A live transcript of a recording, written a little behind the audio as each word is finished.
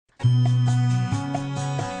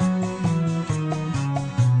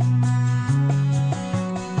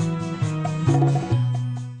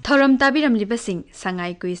ताबिरमलिबसिंग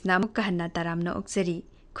Sangai quiz ना अमुक कहना तारामना ओक्जरी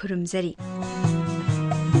खुरुमजरी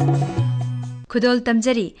खुदोल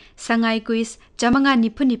तमजरी संगाई क्विज चमंगा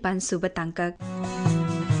निफु निपान सुब तांकक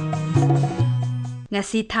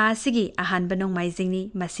ngasi tha asigi ahanba nongmaijingni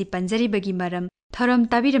masi panjaribagi maram thorom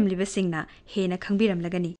tabiramlibasingna hena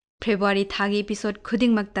khangbiramlagani February thagi episode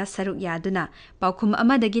khudingmakta saruk yaduna paukhum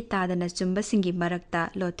amadagi tadana chumbasingi marakta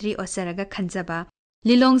lottery osaraga khanjaba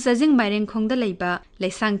Lilong sajing maireng khongda leiba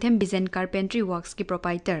Leisangthem Bizen Carpentry Works ki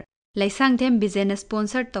proprietor Leisangthem Bizen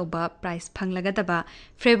sponsor toba prize phanglagadaba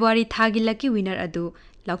February thagi lucky winner adu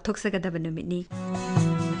laukthoksagadaba numitni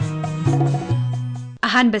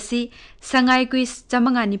Ahanbasi Sangai Quiz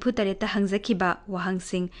chamanga nifu tareta hangjakhiba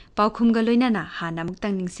wahangsing paukhumga loinana hana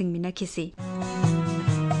muktang ningsing minakhisi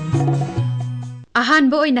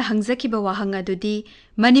Ahanba oina hangjakhiba wahang adudi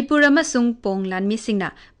Manipur amasung Ponglan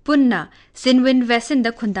misingna punna Sinwin Vasin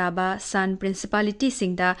da khundaba San Principality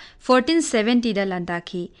singda 1470 da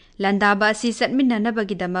landaki landaba si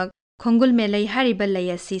satminanabagidamak Khongul melai hariba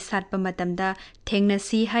layasi satpa matamda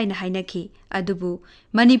thengnasi haina hainaki adubu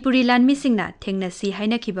Manipuri lanmi singna thengnasi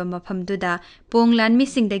hainakhiba mafamduda Pong lanmi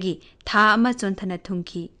singdagi tha ama chonthana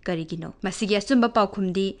thungki karigino masigi asumba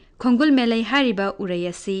paukhumdi Khongul melai hariba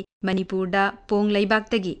urayasi Manipurda Pong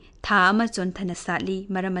laibaktagi tha ama chonthana satli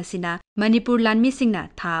maramasina Manipur lanmi singna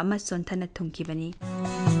tha ama chonthana thungki bani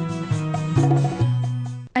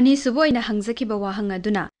ani suboina hangjakhiba wahang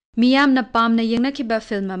aduna Miyamna pamna yengnakhiba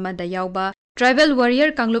film amada yauba tribal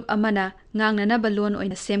warrior kanglup amana ngangnanaba lon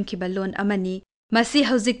oina semkhiba lon amani masi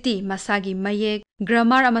haujikti masagi mayek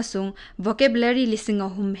grammar amasung vocabulary lising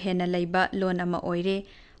ahum hena leiba lon ama oire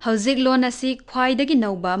haujik lon asi khwaidagi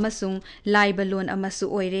nauba amasung laiba lon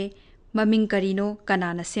amasu oire maming karino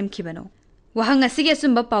kanana semkhibano wahang asige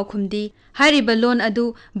sumba paukhumdi hariba lon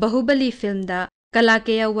adu bahubali film da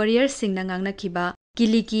kalakeya warrior singna ngangnakhiba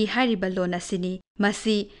Kiliki hariba lon asini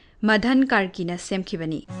masi madhan karkina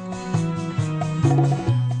semkhibani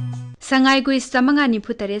Sangai Quiz chamanga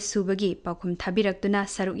nifutare subagi paukhum thabiraktuna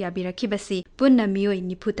saruk yabirakhibasi punna miyoi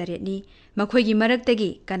nifutare ni makhoigi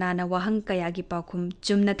maraktagi kanana wahang kayagi paukhum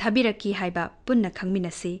chumna thabirakhi haiba punna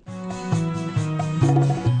khangminasi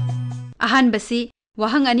ahanbasi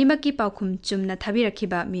wahang animaki paukhum chumna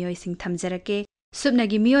thabirakhiba miyoi sing thamjarake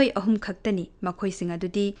subnagi miyoi ahum khaktani makhoi sing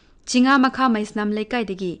adudi Chinga makha maisnam Leikai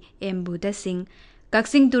dagi Embuda Singh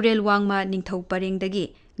Kaksing Turel Wangma Ningthau Pareng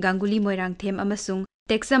dagi Ganguli Moirangthem amasung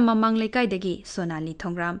Texam Mamang Leikai dagi Sonali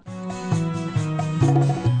Thongram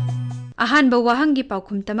Ahanba wahangi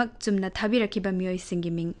paukhum tamak chumna thabirakiba miyoi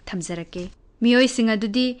singi ming thamjarake miyoi sing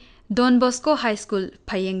adudi Don Bosco High School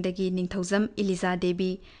Phayeng dagi Ningthaujam Eliza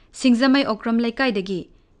Devi Singjamai Okram Leikai dagi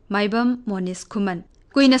Maibam Monis Khuman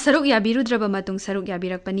Kuina saruk yabirudraba matung saruk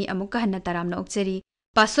yabirakpani amukka hanna taramna okcheri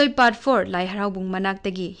Pasoi Part 4 Lai Haraubung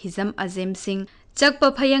Manaktagi Hizam Azem Singh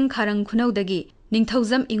Chakpa Phayang Kharang Khunodagi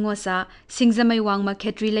Ningthaujam Ingosa Singjamai Wangma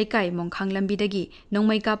Khetri Leikai Mongkhang Lambidagi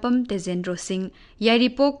Nongmai Kapam Tejendro Singh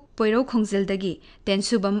Yairipok Poiro Khongjeldagi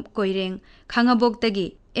Tensubam Koireng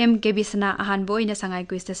Khangabokdagi M Kebisana Ahanbo ina Sangai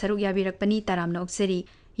Quiz ta saruk yabirakpani taramna okseri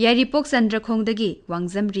Yairipok Sandrakhongdagi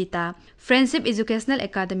Wangjam Rita Friendship Educational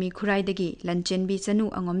Academy Khuraidagi Lanchenbi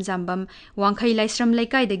Chanu Angom Jambam Wangkhai Laisram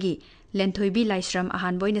Leikai dagi Lenthoibi Laisram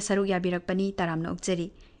Ahanboina saruk yabirakpani taramna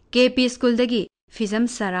okjeri KP School dagi Fizam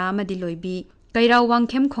Sara amadi loibi Kairau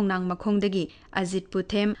Wangkhem Khongnang Makhongdagi Ajit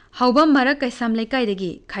Puthem Haubam Marak Kaisam Leikai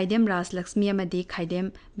dagi Khaidem Ras Lakshmi amadi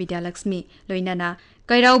Khaidem Vidya Lakshmi loinana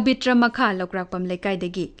Kairau Bitra Makha Lokrakpam Leikai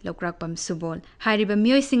dagi Lokrakpam Subol hariba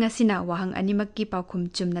miyoi sing asina wahang animakki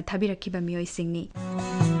paukhum chumna thabirakhiba miyoi singni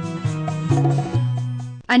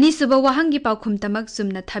Ani suba wahangi paukhum tamak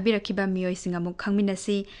chumna thabirakhiba miyoi sing amuk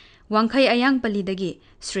khangminasi Wangkhai ayang palidagi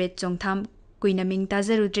Sret Chongtham kuina ming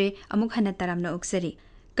tajarudre amuk hana taramna oksari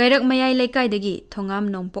Kairak Mayai Leikai dagi Thongam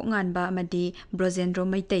Nongpok nganba amadi Brojendro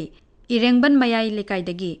Maitai Irengban Mayai Leikai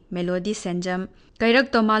dagi Melody Senjam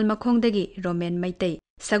Kairak Tomal Makhong dagi Roman Maitai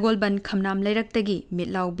Sagolban Khamnam Leirak dagi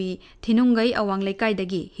Mitlaubi Thinungai Awang Leikai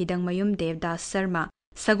dagi Hidangmayum Devdas Sharma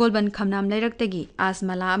Sagolban Khamnam Leirak dagi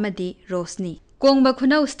Asmala amadi Rosni Kongba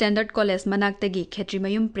Khunau Standard College Manak dagi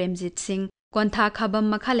Khetrimayum Premjit Singh Kontha Khabam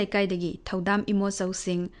Makha Leikai dagi Thaudam Imo Chau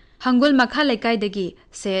Singh Hangul Makha Leikai dagi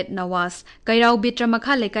Said Nawaz Kairau Bitra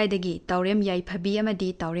Makha Leikai dagi Taurem Yaiphabi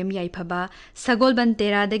amadi Taurem Yaiphaba Sagolban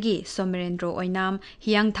Tera dagi Somerendro Oinam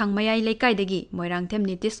Hiyangthang Mayai Leikai dagi Moirangthem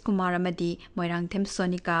Nitishkumar amadi Moirangthem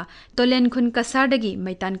Sonica Tolen Khun Kasar dagi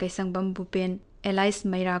Maitan Kaisangbam Bupen Elais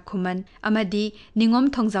Maira Khuman amadi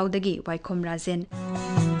Ningom Thongjau dagi Waikhom Rajen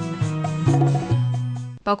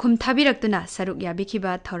Paukhum thabiraktuna saruk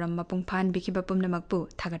yabikhiba thoram mapungphan bikhiba pumnamakpu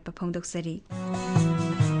thagatpa phongdoksari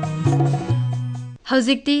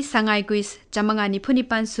Haujikti Sangai Quiz Chamanga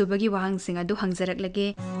Nipunipan Subagi Wahangsing adu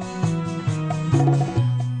hangzaraklage.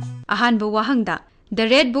 Ahanba wahangda The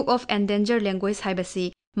Red Book of Endangered Language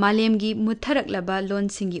haibasi Malemgi mutharaklaba lon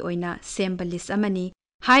singi oina sembal list amani.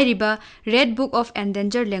 Hairiba Red Book of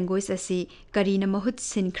Endangered Language asi karina mahut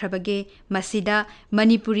sinkrabage masida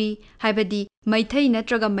Manipuri haibadi Maithai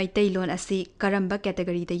natraga Maitai lon asi karamba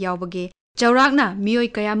category da yaubage Chaurakna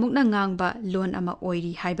miyoi kayamukna ngangba lon ama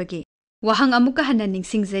oiri haibage Wahang amuka hana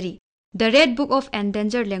ningsingjari The Red Book of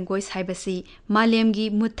Endangered Language haibasi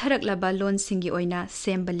Malemgi mutharaklaba lon singi oina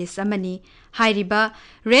sembal list amani. Hairiba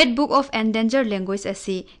Red Book of Endangered Language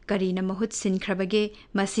asi karina mahut sinkrabage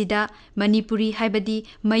masida Manipuri haibadi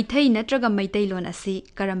Maithai natraga Maitai lon asi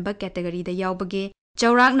karamba category da yaubage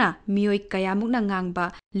Chaurakna miyoi kayamukna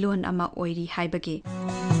ngangba lon ama oiri haibage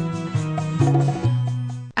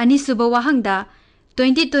Anisuba wahangda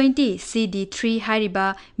 2020 CD3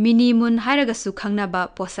 hairiba minimun hairagasu khangnaba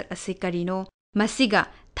posak asi karino masiga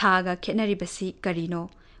thaga khenaribasi karino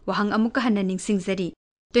wahang amuka hana ningsingjari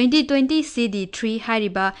 2020 CD3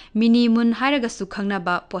 hairiba minimun hairagasu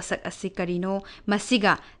khangnaba posak asi karino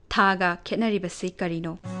masiga thaga khenaribasi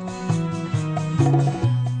karino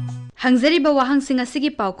Hangzariba wahangsing asigi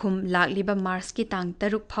paukhum lakliba Mars ki tang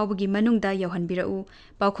taruk phawbagi manungda yauhanbirau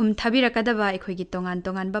paukhum thabirakadaba aikhoigi tongan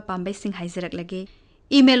tonganba pambai sing haizaraklage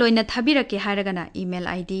Email oina thabirake hairagana email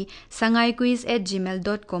ID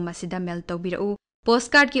sangaiquiz@gmail.com asida mail tawbirau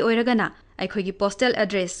postcard ki oiragana aikhoigi postal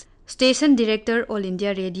address Station Director All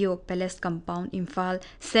India Radio Palace Compound Imphal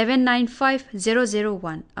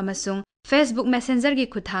 795001 amasung Facebook Messenger gi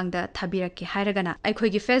khuthangda thabirake hairagana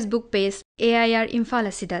aikhoigi Facebook page AIR Imphal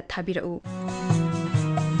asida thabirau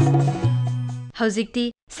Haujikti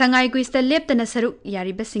Sangai Quiz ta leptana saruk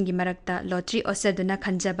yariba singi marakta lottery osaduna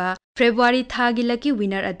khanjaba February thagi lucky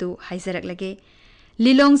winner adu haizaraklage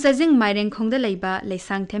Lilong Sajing Moirangthemda leiba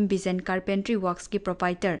Leisangthem Bizen Carpentry Works ki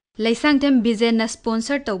proprietor Leisangthem Bizen na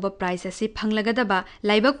sponsor tawba prize asi phanglagadaba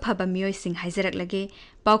laibak phaba miyoi sing haizaraklage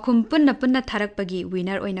paukhum punna tharakpagi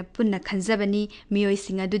winner oina punna khanjabani miyoi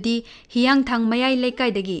sing adudi Hiyangthang Mayai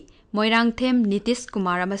Leikai dagi Moirangthem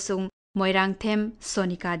Nitishkumar amasung Moirangthem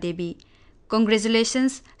Sonica Devi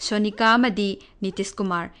Congratulations Sonica amadi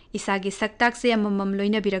Nitishkumar isagi saktak se amamam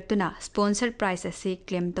loina biraktuna sponsor prize ase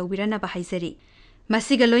claim tawbirana ba haizari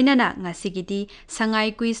masiga loinana ngasigidi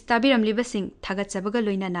Sangai Quiz tabiramlibasing thagatchabaga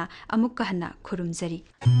loinana amukka hana khurumjari